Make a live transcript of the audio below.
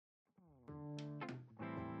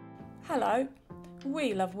Hello.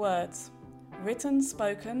 We love words. Written,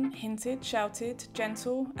 spoken, hinted, shouted,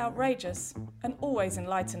 gentle, outrageous, and always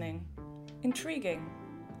enlightening. Intriguing.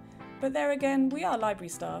 But there again, we are library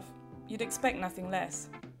staff. You'd expect nothing less.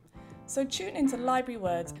 So tune into Library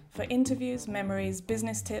Words for interviews, memories,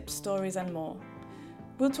 business tips, stories and more.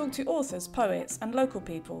 We'll talk to authors, poets and local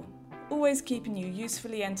people, always keeping you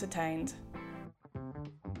usefully entertained.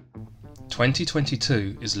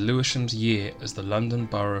 2022 is Lewisham's year as the London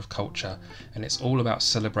Borough of Culture, and it's all about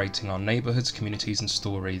celebrating our neighbourhoods, communities and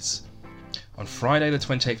stories. On Friday the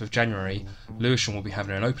 28th of January, Lewisham will be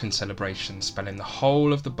having an opening celebration spanning the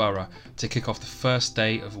whole of the borough to kick off the first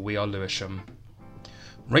day of We Are Lewisham.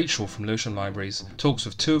 Rachel from Lewisham Libraries talks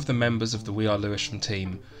with two of the members of the We Are Lewisham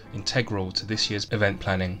team, integral to this year's event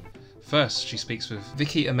planning. First, she speaks with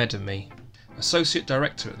Vicky Amedemi, Associate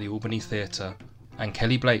Director at the Albany Theatre, and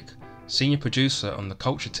Kelly Blake, Senior Producer on the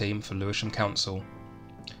Culture team for Lewisham Council.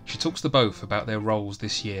 She talks to both about their roles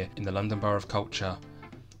this year in the London Borough of Culture,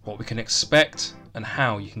 what we can expect and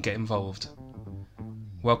how you can get involved.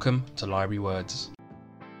 Welcome to Library Words.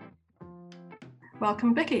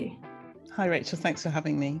 Welcome, Vicky. Hi Rachel, thanks for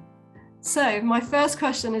having me. So my first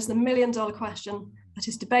question is the million-dollar question that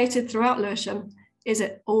is debated throughout Lewisham. Is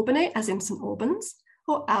it Albany as in St Albans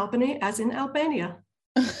or Albany as in Albania?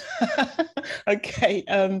 Okay,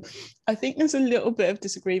 I think there's a little bit of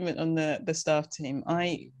disagreement on the staff team.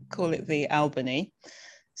 I call it the Albany.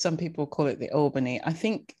 Some people call it the Albany. I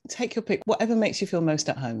think take your pick, whatever makes you feel most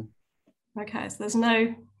at home. Okay, so there's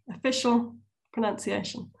no official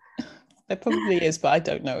pronunciation. There probably is, but I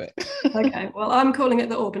don't know it. Okay, well, I'm calling it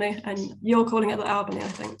the Albany and you're calling it the Albany, I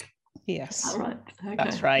think. Yes. Is that right? Okay.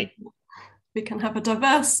 That's right. We can have a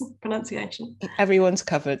diverse pronunciation. Everyone's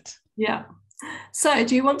covered. Yeah. So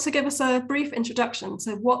do you want to give us a brief introduction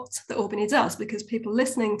to what the Albany does? Because people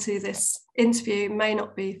listening to this interview may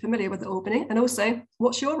not be familiar with the Albany. And also,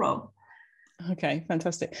 what's your role? Okay,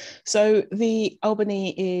 fantastic. So the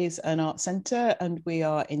Albany is an art centre and we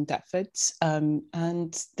are in Deptford.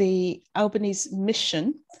 And the Albany's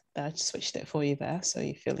mission, I just switched it for you there so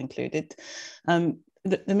you feel included.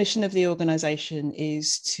 The mission of the organisation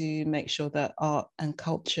is to make sure that art and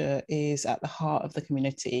culture is at the heart of the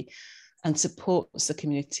community and supports the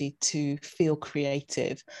community to feel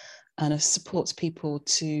creative and supports people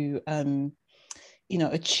to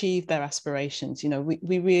achieve their aspirations.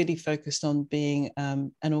 We really focused on being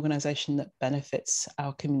an organisation that benefits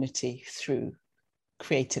our community through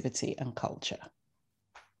creativity and culture.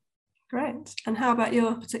 Great. And how about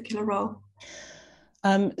your particular role?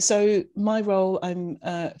 So my role, I'm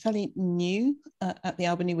fairly new at the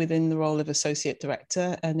Albany within the role of Associate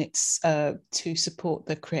Director, and it's to support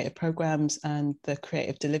the creative programmes and the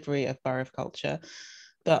creative delivery of Borough of Culture.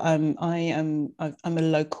 But I'm a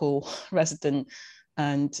local resident,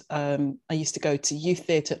 and I used to go to youth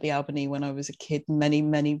theatre at the Albany when I was a kid many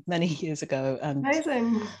years ago. And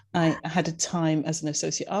amazing. I had a time as an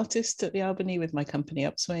associate artist at the Albany with my company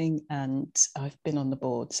Upswing, and I've been on the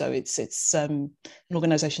board. So it's an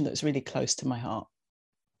organisation that's really close to my heart.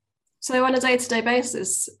 So on a day-to-day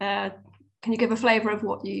basis, can you give a flavour of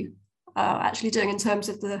what you are actually doing in terms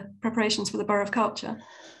of the preparations for the Borough of Culture?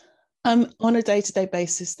 On a day-to-day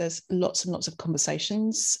basis, there's lots and lots of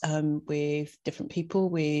conversations with different people,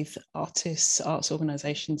 with artists, arts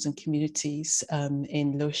organisations and communities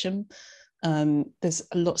in Lewisham. There's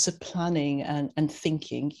lots of planning and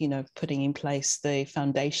thinking, putting in place the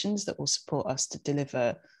foundations that will support us to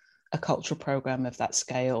deliver a cultural programme of that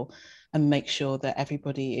scale and make sure that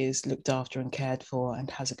everybody is looked after and cared for and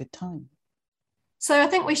has a good time. So I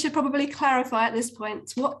think we should probably clarify at this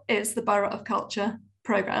point, what is the Borough of Culture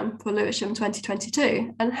programme for Lewisham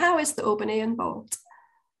 2022 and how is the Albany involved?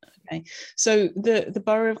 Okay, so the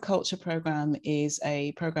Borough of Culture programme is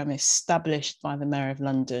a programme established by the Mayor of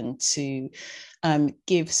London to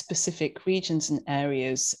give specific regions and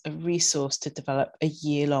areas a resource to develop a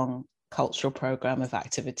year-long cultural programme of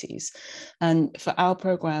activities. And for our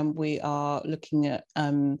programme, we are looking at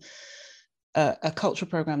a cultural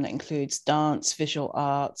programme that includes dance, visual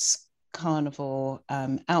arts, carnival,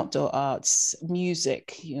 outdoor arts,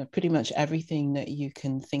 music, pretty much everything that you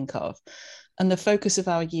can think of. And the focus of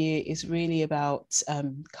our year is really about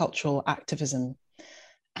cultural activism,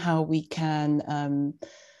 how we can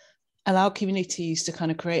allow communities to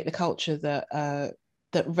kind of create the culture that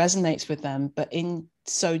resonates with them, but in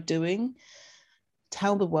so doing,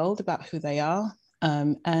 tell the world about who they are.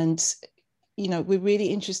 We're really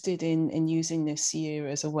interested in using this year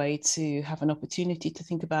as a way to have an opportunity to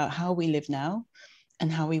think about how we live now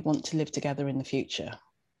and how we want to live together in the future.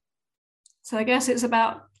 So I guess it's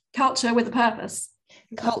about culture with a purpose.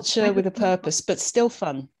 Culture with a purpose, but still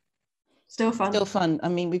fun. Still fun. Still fun. I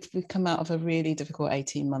mean, we've come out of a really difficult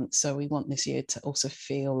 18 months, so we want this year to also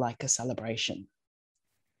feel like a celebration.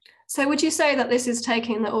 So would you say that this is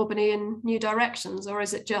taking the Albany in new directions, or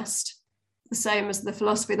is it just the same as the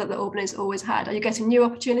philosophy that the Albany's always had? Are you getting new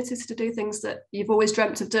opportunities to do things that you've always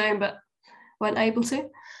dreamt of doing but weren't able to?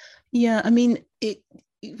 Yeah, I mean,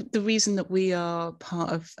 the reason that we are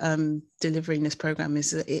part of delivering this program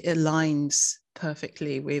is that it aligns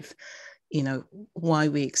perfectly with, you know, why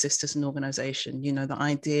we exist as an organization. You know, the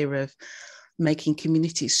idea of making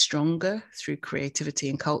communities stronger through creativity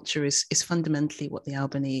and culture is fundamentally what the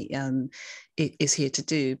Albany is here to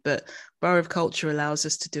do. But Borough of Culture allows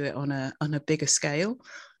us to do it on a bigger scale,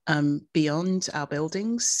 beyond our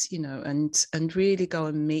buildings, you know, and really go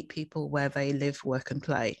and meet people where they live, work and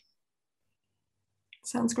play.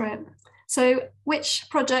 Sounds great. So which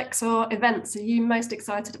projects or events are you most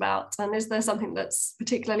excited about? And is there something that's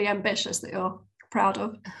particularly ambitious that you're proud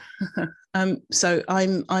of? So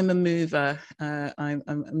I'm a mover. I'm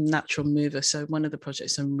a natural mover. So one of the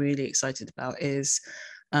projects I'm really excited about is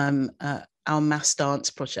our mass dance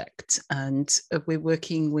project, and we're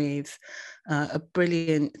working with a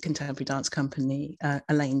brilliant contemporary dance company,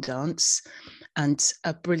 Elaine Dance, and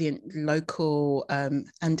a brilliant local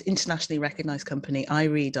and internationally recognised company,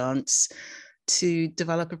 Irie Dance, to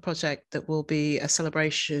develop a project that will be a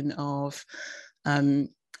celebration of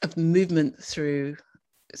movement through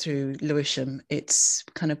Lewisham. It's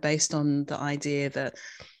kind of based on the idea that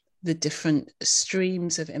the different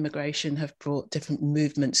streams of immigration have brought different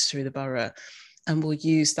movements through the borough, and we'll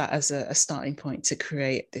use that as a starting point to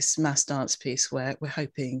create this mass dance piece where we're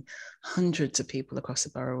hoping hundreds of people across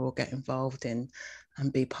the borough will get involved in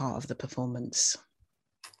and be part of the performance.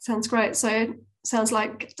 Sounds great. So sounds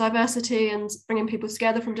like diversity and bringing people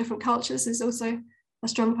together from different cultures is also a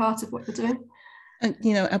strong part of what you're doing. And,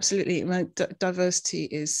 you know, absolutely. Diversity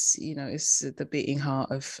is, you know, is the beating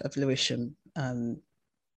heart of Lewisham.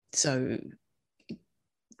 So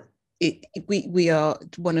we are,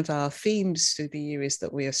 one of our themes through the year is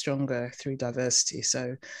that we are stronger through diversity.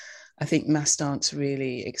 So I think mass dance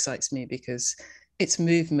really excites me because it's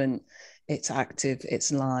movement, it's active,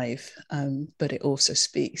 it's live, but it also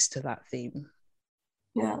speaks to that theme.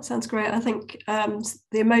 Yeah, that sounds great. I think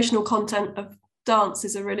the emotional content of dance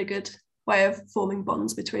is a really good way of forming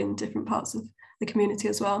bonds between different parts of the community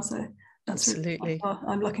as well. So that's absolutely. Really,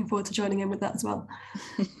 I'm looking forward to joining in with that as well.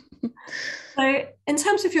 So in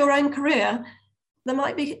terms of your own career, there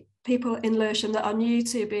might be people in Lewisham that are new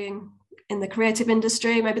to being in the creative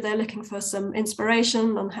industry. Maybe they're looking for some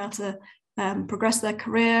inspiration on how to progress their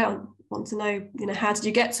career and want to know, you know, how did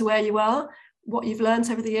you get to where you are, what you've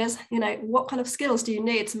learned over the years, you know, what kind of skills do you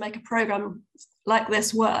need to make a program like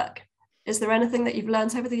this work? Is there anything that you've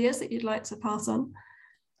learned over the years that you'd like to pass on?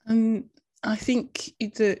 I think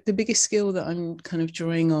the biggest skill that I'm kind of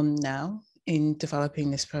drawing on now in developing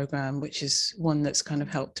this program, which is one that's kind of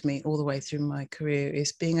helped me all the way through my career,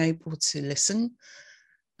 is being able to listen,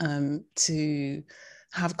 to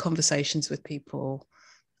have conversations with people,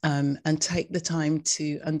 and take the time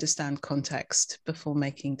to understand context before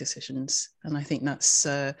making decisions. And I think that's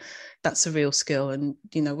a real skill. And,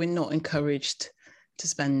 you know, we're not encouraged to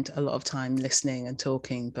spend a lot of time listening and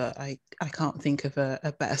talking, but I can't think of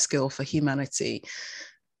a better skill for humanity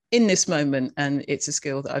in this moment, and it's a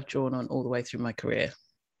skill that I've drawn on all the way through my career.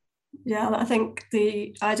 Yeah, I think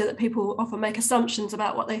the idea that people often make assumptions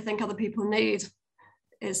about what they think other people need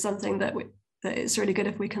is something that it's really good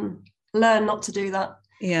if we can learn not to do that.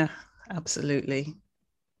 Yeah, absolutely.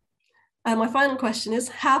 And my final question is,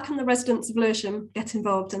 how can the residents of Lewisham get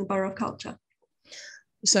involved in the Borough of Culture?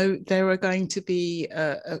 So there are going to be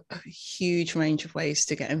a huge range of ways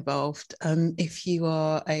to get involved. If you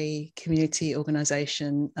are a community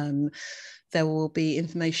organisation, there will be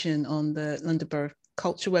information on the London Borough of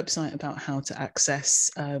Culture website about how to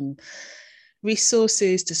access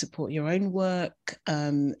resources to support your own work.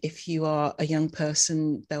 If you are a young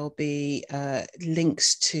person, there will be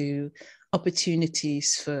links to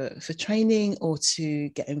opportunities for training or to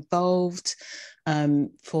get involved.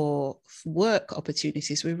 For work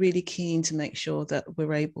opportunities, we're really keen to make sure that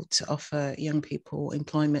we're able to offer young people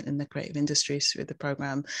employment in the creative industries through the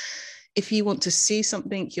programme. If you want to see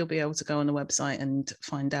something, you'll be able to go on the website and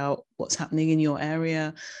find out what's happening in your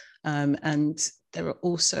area. And there are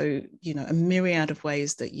also, you know, a myriad of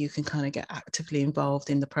ways that you can kind of get actively involved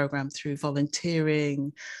in the programme through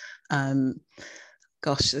volunteering.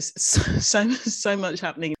 Gosh, there's so much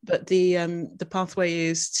happening. But the pathway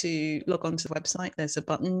is to log on to the website. There's a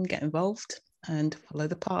button, get involved, and follow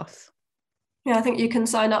the path. Yeah, I think you can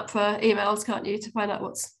sign up for emails, can't you, to find out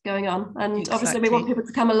what's going on. And obviously we want Exactly. people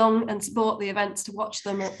to come along and support the events, to watch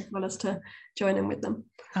them as well as to join in with them.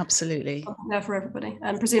 Absolutely. There for everybody.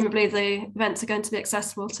 And presumably the events are going to be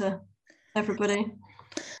accessible to everybody.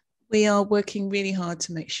 We are working really hard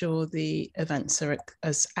to make sure the events are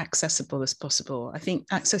as accessible as possible. I think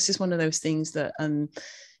access is one of those things that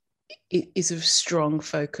it is a strong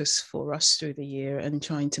focus for us through the year, and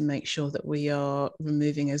trying to make sure that we are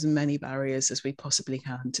removing as many barriers as we possibly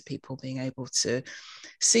can to people being able to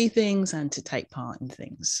see things and to take part in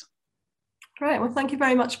things. Great. Well, thank you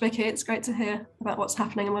very much, Vicky. It's great to hear about what's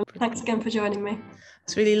happening. And thanks again for joining me.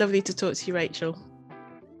 It's really lovely to talk to you, Rachel.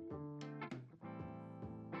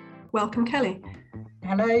 Welcome, Kelly.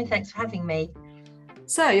 Hello, thanks for having me.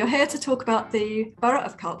 So you're here to talk about the Borough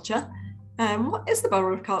of Culture. What is the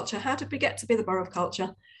Borough of Culture? How did we get to be the Borough of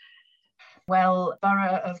Culture? Well,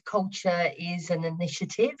 Borough of Culture is an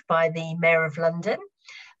initiative by the Mayor of London,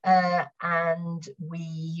 and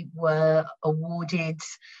we were awarded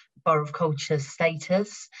Borough of Culture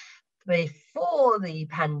status before the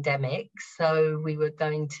pandemic, so we were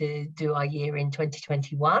going to do our year in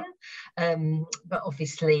 2021, but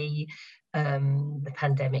obviously the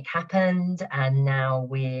pandemic happened, and now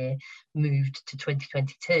we're moved to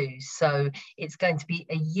 2022. So it's going to be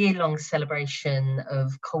a year-long celebration of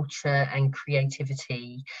culture and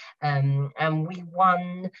creativity, and we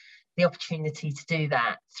won the opportunity to do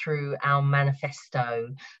that through our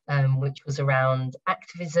manifesto, which was around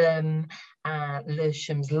activism,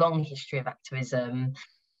 Lewisham's long history of activism.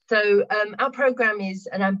 So our programme is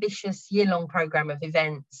an ambitious year-long programme of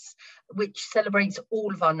events which celebrates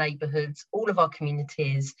all of our neighbourhoods, all of our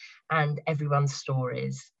communities, and everyone's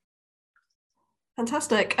stories.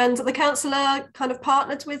 Fantastic. And the council are kind of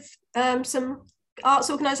partnered with some arts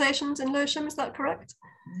organisations in Lewisham, is that correct?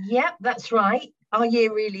 Yep, that's right. Our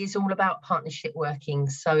year really is all about partnership working.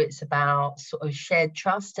 So it's about sort of shared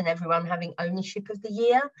trust and everyone having ownership of the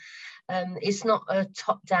year. It's not a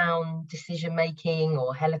top-down decision-making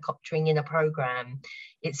or helicoptering in a programme.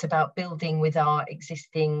 It's about building with our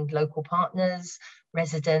existing local partners,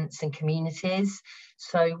 residents and communities.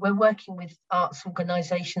 So we're working with arts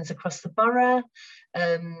organisations across the borough,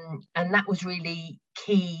 and that was really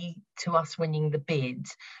key to us winning the bid.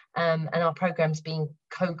 And our programme's being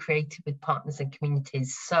co-created with partners and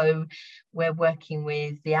communities. So we're working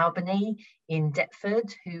with the Albany in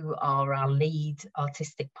Deptford, who are our lead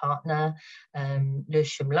artistic partner,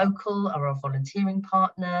 Lewisham Local are our volunteering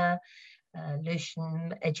partner,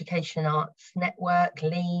 Lewisham Education Arts Network,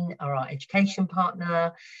 Lean, are our education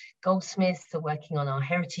partner, Goldsmiths are working on our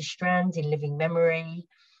heritage strand in living memory,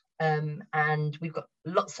 and we've got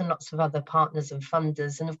lots and lots of other partners and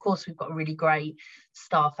funders, and of course we've got a really great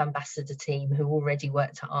staff ambassador team who already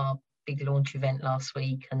worked at our big launch event last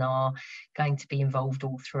week and are going to be involved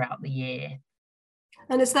all throughout the year.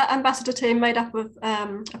 And is that ambassador team made up of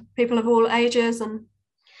people of all ages and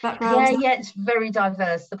backgrounds? Yeah, it's very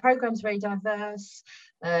diverse. The programme's very diverse.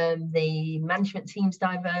 The management team's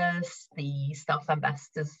diverse. The staff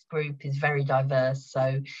ambassadors group is very diverse.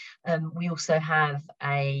 So we also have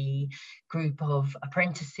a group of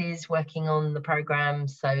apprentices working on the programme.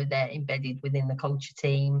 So they're embedded within the culture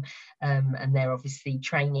team, and they're obviously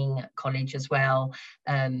training at college as well,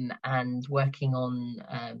 and working on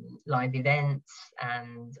live events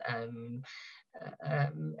and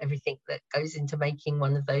everything that goes into making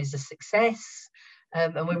one of those a success.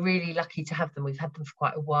 And we're really lucky to have them. We've had them for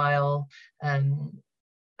quite a while,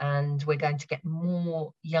 and we're going to get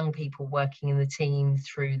more young people working in the team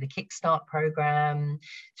through the Kickstart programme,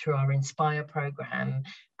 through our Inspire programme,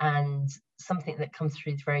 and something that comes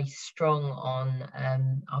through very strong on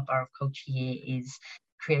our Borough of Culture year is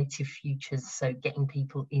creative futures, so getting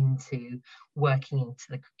people into working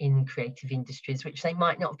in creative industries, which they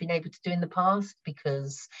might not have been able to do in the past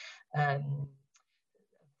because their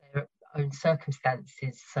own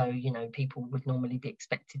circumstances. So, you know, people would normally be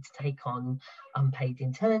expected to take on unpaid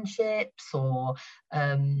internships or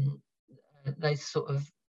those sort of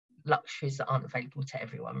luxuries that aren't available to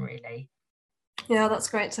everyone, really. Yeah, that's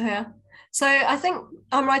great to hear. So I think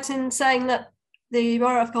I'm right in saying that the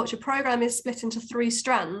Borough of Culture programme is split into 3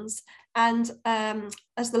 strands, and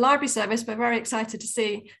as the library service, we're very excited to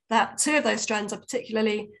see that 2 of those strands are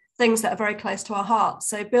particularly things that are very close to our hearts.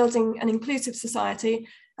 So building an inclusive society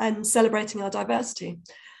and celebrating our diversity.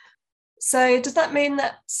 So does that mean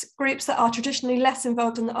that groups that are traditionally less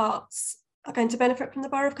involved in the arts are going to benefit from the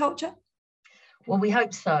Borough of Culture? Well, we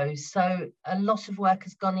hope so. So a lot of work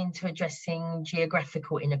has gone into addressing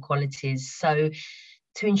geographical inequalities. So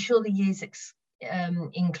to ensure the year's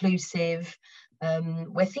inclusive,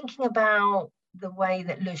 we're thinking about the way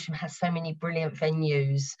that Lewisham has so many brilliant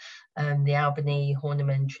venues, the Albany,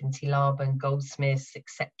 Horniman, Trinity Laban, Goldsmiths,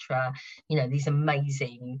 etc. You know, these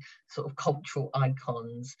amazing sort of cultural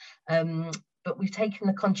icons. But we've taken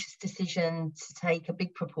the conscious decision to take a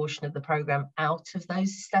big proportion of the programme out of those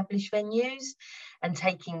established venues and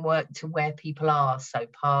taking work to where people are, so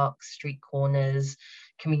parks, street corners,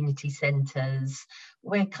 community centres.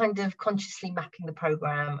 We're kind of consciously mapping the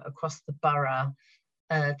programme across the borough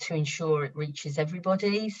to ensure it reaches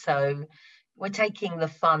everybody. So we're taking the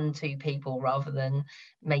fun to people rather than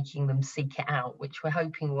making them seek it out, which we're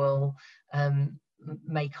hoping will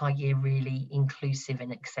make our year really inclusive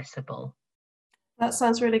and accessible. That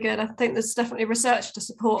sounds really good. I think there's definitely research to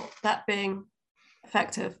support that being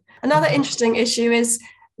effective. Another interesting issue is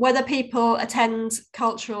whether people attend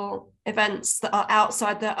cultural events that are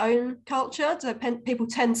outside their own culture. So people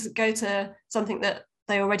tend to go to something that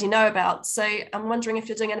they already know about. So I'm wondering if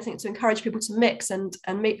you're doing anything to encourage people to mix and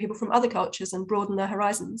meet people from other cultures and broaden their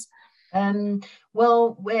horizons.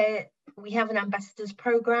 Well, we have an ambassadors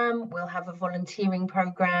programme. We'll have a volunteering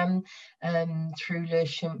programme through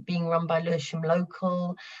Lewisham, being run by Lewisham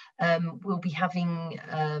Local. We'll be having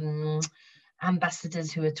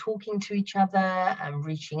ambassadors who are talking to each other and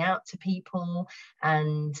reaching out to people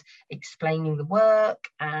and explaining the work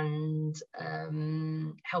and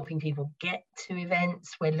helping people get to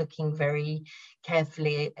events. We're looking very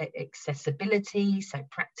carefully at accessibility, so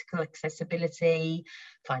practical accessibility,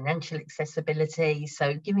 financial accessibility,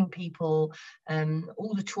 so giving people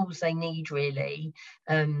all the tools they need really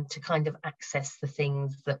to kind of access the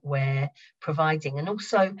things that we're providing. And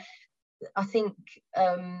also I think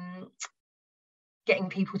getting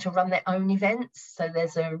people to run their own events. So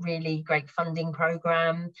there's a really great funding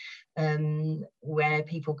programme where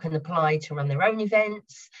people can apply to run their own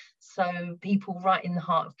events. So people right in the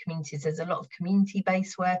heart of communities, there's a lot of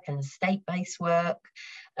community-based work and estate-based work.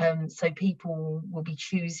 So people will be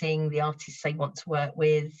choosing the artists they want to work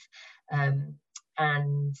with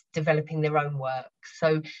and developing their own work.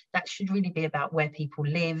 So that should really be about where people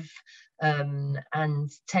live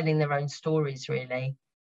and telling their own stories, really.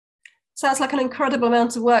 Sounds like an incredible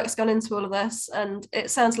amount of work's gone into all of this, and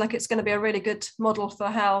it sounds like it's going to be a really good model for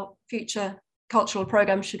how future cultural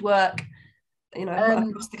programmes should work, you know,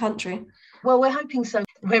 across the country. Well, we're hoping so.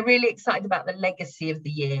 We're really excited about the legacy of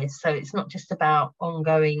the year. So it's not just about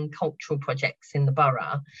ongoing cultural projects in the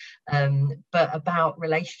borough, but about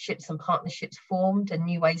relationships and partnerships formed and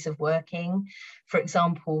new ways of working. For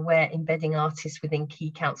example, we're embedding artists within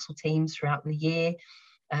key council teams throughout the year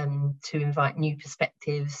to invite new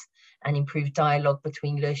perspectives and improve dialogue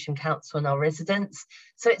between Lewisham Council and our residents.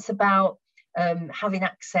 So it's about having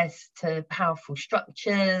access to powerful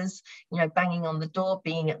structures, you know, banging on the door,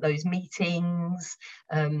 being at those meetings,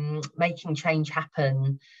 making change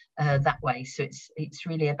happen that way. So it's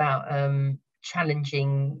really about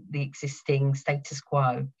challenging the existing status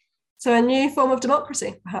quo. So a new form of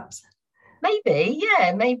democracy, perhaps? Maybe,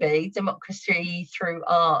 yeah, maybe democracy through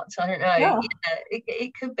art. I don't know. Yeah.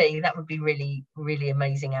 It could be. That would be really, really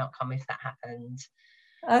amazing outcome if that happened.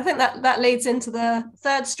 I think that leads into the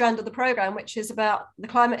third strand of the programme, which is about the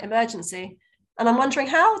climate emergency. And I'm wondering,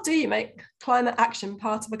 how do you make climate action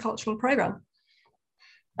part of a cultural programme?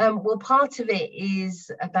 Well, part of it is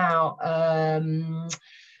about,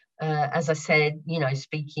 as I said, you know,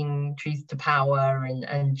 speaking truth to power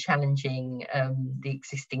and challenging the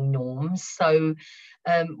existing norms. So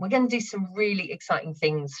we're going to do some really exciting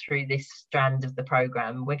things through this strand of the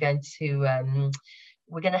programme. We're going to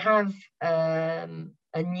have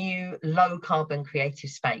a new low carbon creative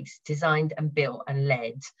space designed and built and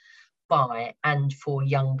led by and for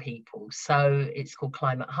young people. So it's called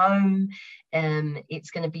Climate Home.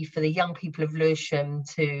 It's going to be for the young people of Lewisham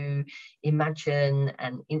to imagine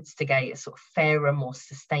and instigate a sort of fairer, more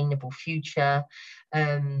sustainable future,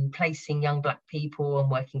 placing young Black people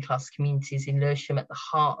and working class communities in Lewisham at the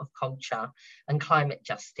heart of culture and climate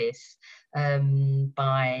justice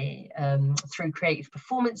by through creative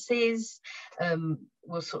performances.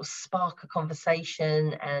 Will sort of spark a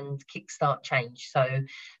conversation and kickstart change. So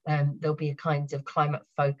there'll be a kind of climate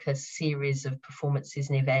focused series of performances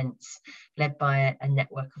and events led by a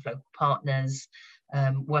network of local partners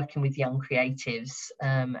working with young creatives.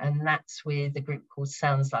 And that's with a group called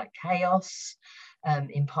Sounds Like Chaos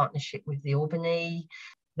in partnership with the Albany.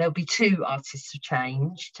 There'll be 2 artists of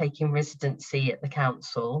change taking residency at the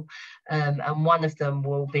council, and one of them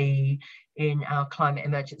will be in our climate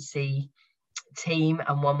emergency team,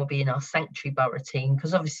 and one will be in our sanctuary borough team,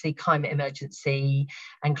 because obviously climate emergency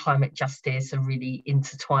and climate justice are really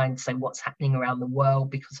intertwined. So what's happening around the world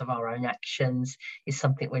because of our own actions is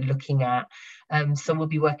something we're looking at. So we'll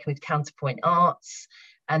be working with Counterpoint Arts,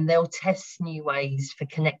 and they'll test new ways for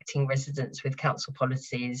connecting residents with council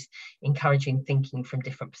policies, encouraging thinking from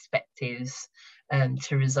different perspectives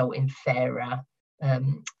to result in fairer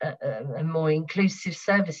and more inclusive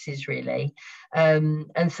services, really.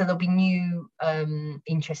 And so there'll be new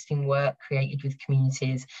interesting work created with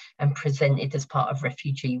communities and presented as part of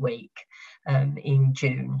Refugee Week in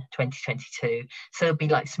June 2022. So there'll be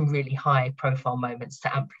like some really high profile moments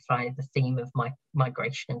to amplify the theme of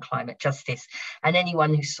migration and climate justice. And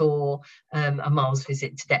anyone who saw a Miles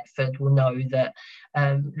visit to Deptford will know that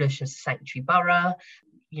Lewisham's a sanctuary borough.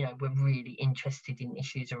 You know, we're really interested in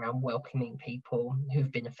issues around welcoming people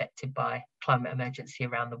who've been affected by climate emergency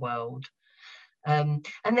around the world. And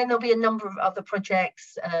then there'll be a number of other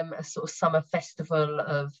projects, a sort of summer festival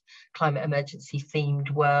of climate emergency themed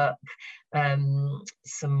work,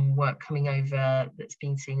 some work coming over that's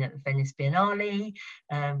been seen at the Venice Biennale,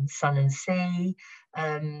 Sun and Sea,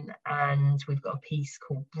 and we've got a piece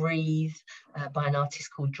called Breathe by an artist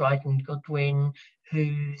called Dryden Godwin,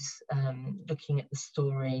 who's looking at the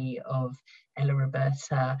story of Ella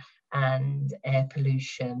Roberta and air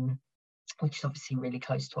pollution, which is obviously really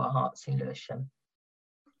close to our hearts in Lewisham.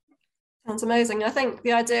 Sounds amazing. I think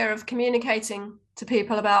the idea of communicating to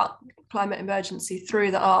people about climate emergency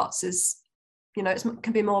through the arts is, you know, it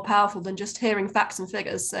can be more powerful than just hearing facts and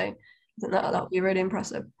figures. So I think that would be really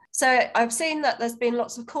impressive. So I've seen that there's been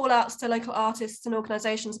lots of call outs to local artists and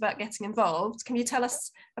organisations about getting involved. Can you tell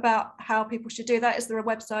us about how people should do that? Is there a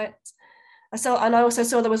website? I also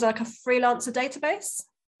saw there was like a freelancer database,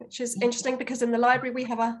 which is interesting because in the library we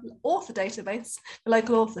have an author database for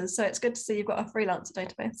local authors. So it's good to see you've got a freelancer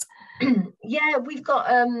database. Yeah, we've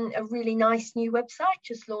got a really nice new website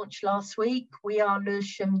just launched last week,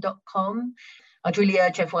 wearelewisham.com. I'd really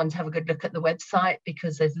urge everyone to have a good look at the website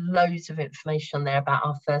because there's loads of information on there about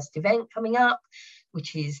our first event coming up,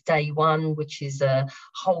 which is day one, which is a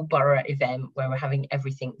whole borough event where we're having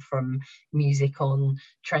everything from music on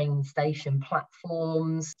train station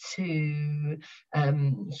platforms to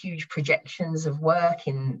huge projections of work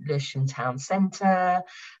in Lewisham Town Centre.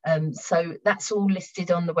 So that's all listed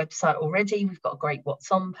on the website already. We've got a great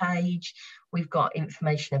What's On page. We've got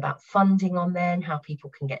information about funding on there and how people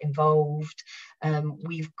can get involved.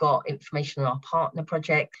 We've got information on our partner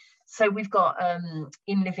project. So we've got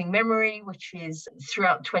In Living Memory, which is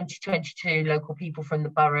throughout 2022, local people from the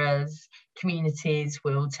boroughs, communities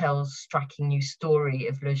will tell a striking new story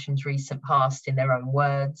of Lewisham's recent past in their own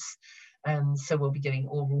words. So we'll be doing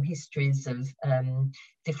oral histories of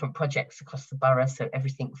different projects across the borough. So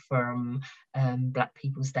everything from Black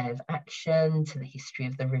People's Day of Action to the history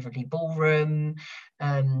of the Riverley Ballroom,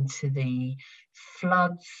 to the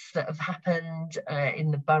floods that have happened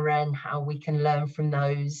in the borough and how we can learn from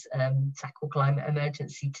those, tackle climate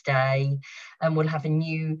emergency today. And we'll have a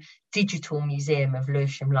new digital museum of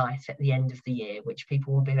Lewisham life at the end of the year, which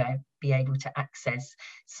people will be able to access,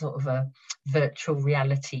 sort of a virtual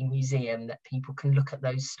reality museum that people can look at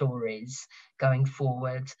those stories going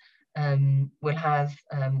forward. We'll have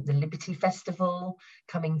the Liberty Festival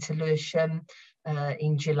coming to Lewisham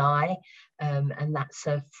in July, and that's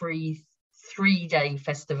a free 3-day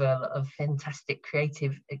festival of fantastic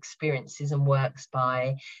creative experiences and works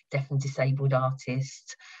by deaf and disabled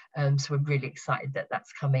artists. So we're really excited that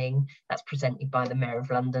that's coming. That's presented by the Mayor of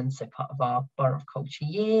London, so part of our Borough of Culture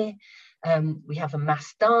year. We have a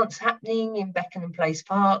mass dance happening in Beckenham Place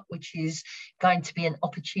Park, which is going to be an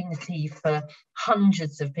opportunity for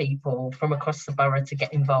hundreds of people from across the borough to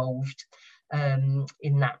get involved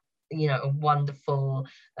in that, you know, a wonderful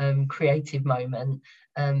creative moment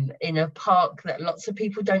in a park that lots of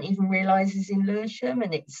people don't even realise is in Lewisham,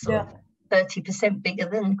 and it's sort of 30% bigger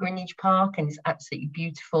than Greenwich Park, and it's absolutely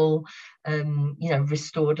beautiful. You know,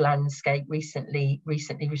 restored landscape, recently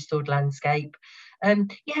restored landscape.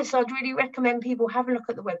 So I'd really recommend people have a look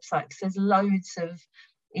at the website because there's loads of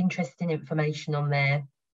interesting information on there.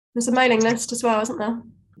 There's a mailing list as well, isn't there?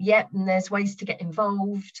 Yep, and there's ways to get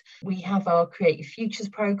involved. We have our Creative Futures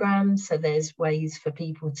programme, so there's ways for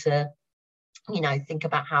people to, you know, think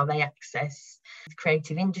about how they access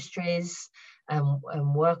creative industries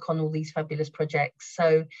and work on all these fabulous projects.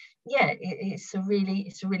 So yeah, it's a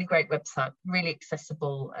really great website, really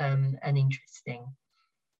accessible and interesting.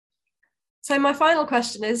 So my final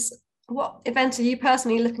question is, what event are you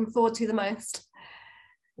personally looking forward to the most?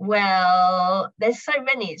 Well, there's so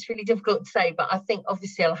many, it's really difficult to say, but I think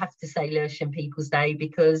obviously I'll have to say Lewisham People's Day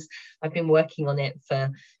because I've been working on it for,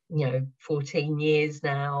 14 years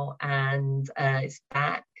now, and it's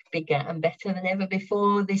back bigger and better than ever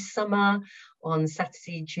before this summer on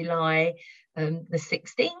Saturday, July the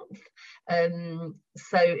 16th.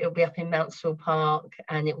 So it'll be up in Mountsville Park,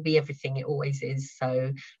 and it'll be everything it always is.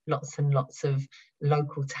 So lots and lots of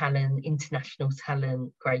local talent, international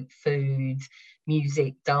talent, great food,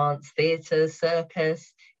 music, dance, theatre,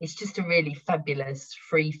 circus. It's just a really fabulous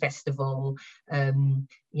free festival,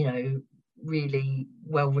 really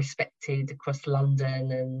well respected across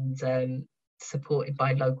London, and supported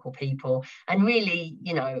by local people, and really,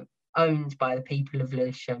 owned by the people of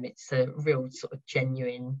Lewisham. It's a real sort of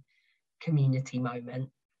genuine community moment.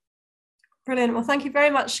 Brilliant. Well, thank you very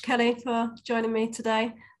much, Kelly, for joining me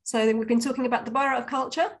today. So we've been talking about the Borough of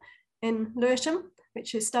Culture in Lewisham,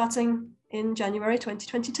 which is starting in January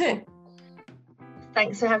 2022.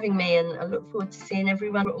 Thanks for having me, and I look forward to seeing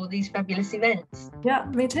everyone at all these fabulous events. Yeah,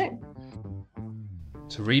 me too.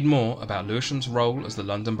 To read more about Lewisham's role as the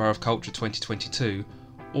London Borough of Culture 2022,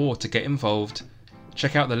 or to get involved,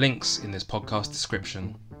 check out the links in this podcast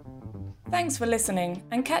description. Thanks for listening,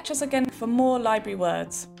 and catch us again for more library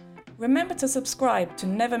words. Remember to subscribe to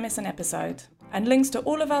never miss an episode, and links to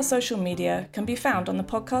all of our social media can be found on the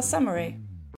podcast summary.